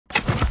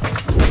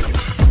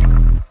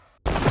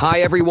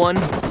Hi everyone,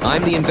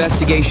 I'm the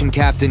investigation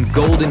captain,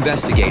 Gold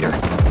Investigator.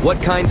 What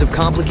kinds of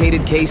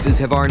complicated cases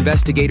have our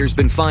investigators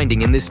been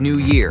finding in this new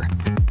year?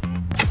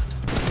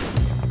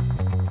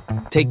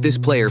 Take this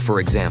player for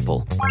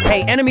example.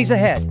 Hey, enemies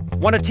ahead.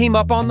 Want to team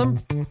up on them?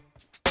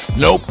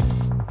 Nope.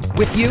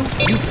 With you?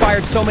 You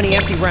fired so many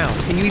empty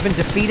rounds. Can you even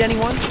defeat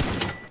anyone?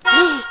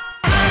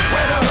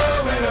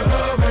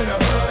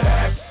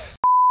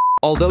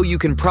 Although you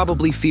can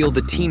probably feel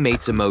the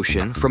teammates'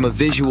 emotion from a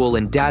visual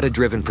and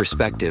data-driven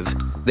perspective,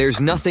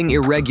 there's nothing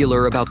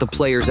irregular about the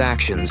player's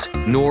actions,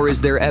 nor is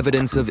there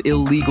evidence of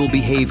illegal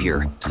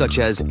behavior, such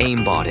as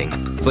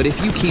aimbotting. But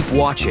if you keep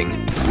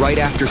watching, right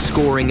after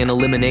scoring an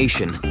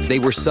elimination, they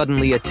were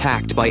suddenly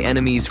attacked by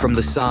enemies from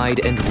the side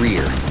and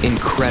rear.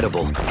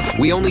 Incredible.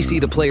 We only see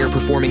the player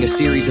performing a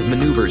series of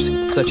maneuvers,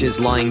 such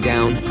as lying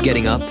down,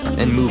 getting up,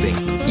 and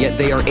moving. Yet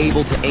they are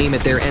able to aim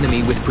at their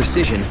enemy with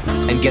precision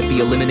and get the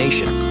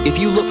elimination. If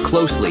you look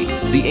closely,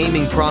 the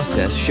aiming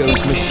process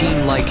shows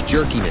machine-like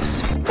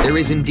jerkiness. There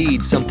is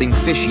indeed something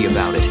fishy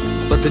about it,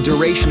 but the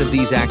duration of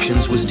these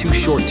actions was too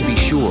short to be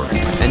sure,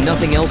 and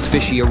nothing else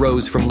fishy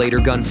arose from later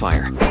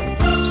gunfire.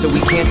 So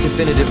we can't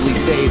definitively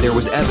say there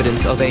was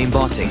evidence of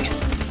aimbotting.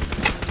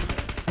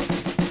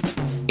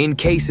 In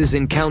cases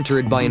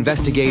encountered by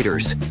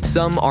investigators,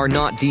 some are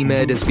not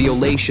deemed as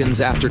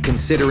violations after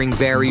considering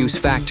various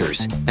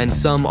factors, and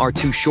some are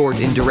too short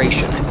in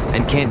duration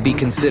and can't be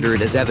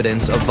considered as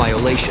evidence of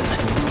violation.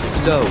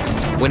 So,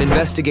 when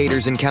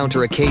investigators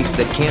encounter a case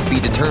that can't be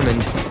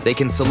determined, they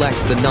can select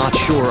the not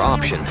sure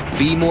option.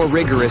 Be more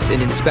rigorous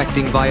in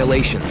inspecting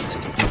violations.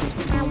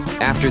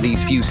 After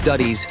these few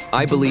studies,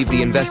 I believe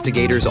the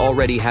investigators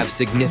already have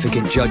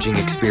significant judging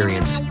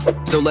experience.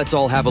 So let's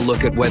all have a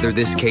look at whether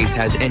this case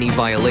has any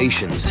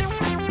violations.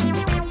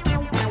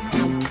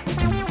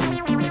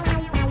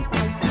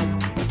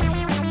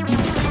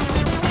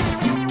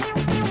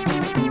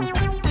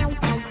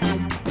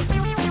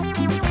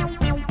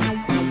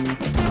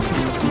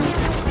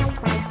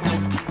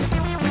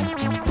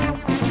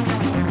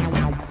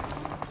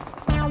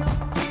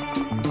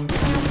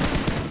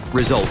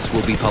 Results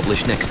will be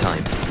published next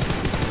time.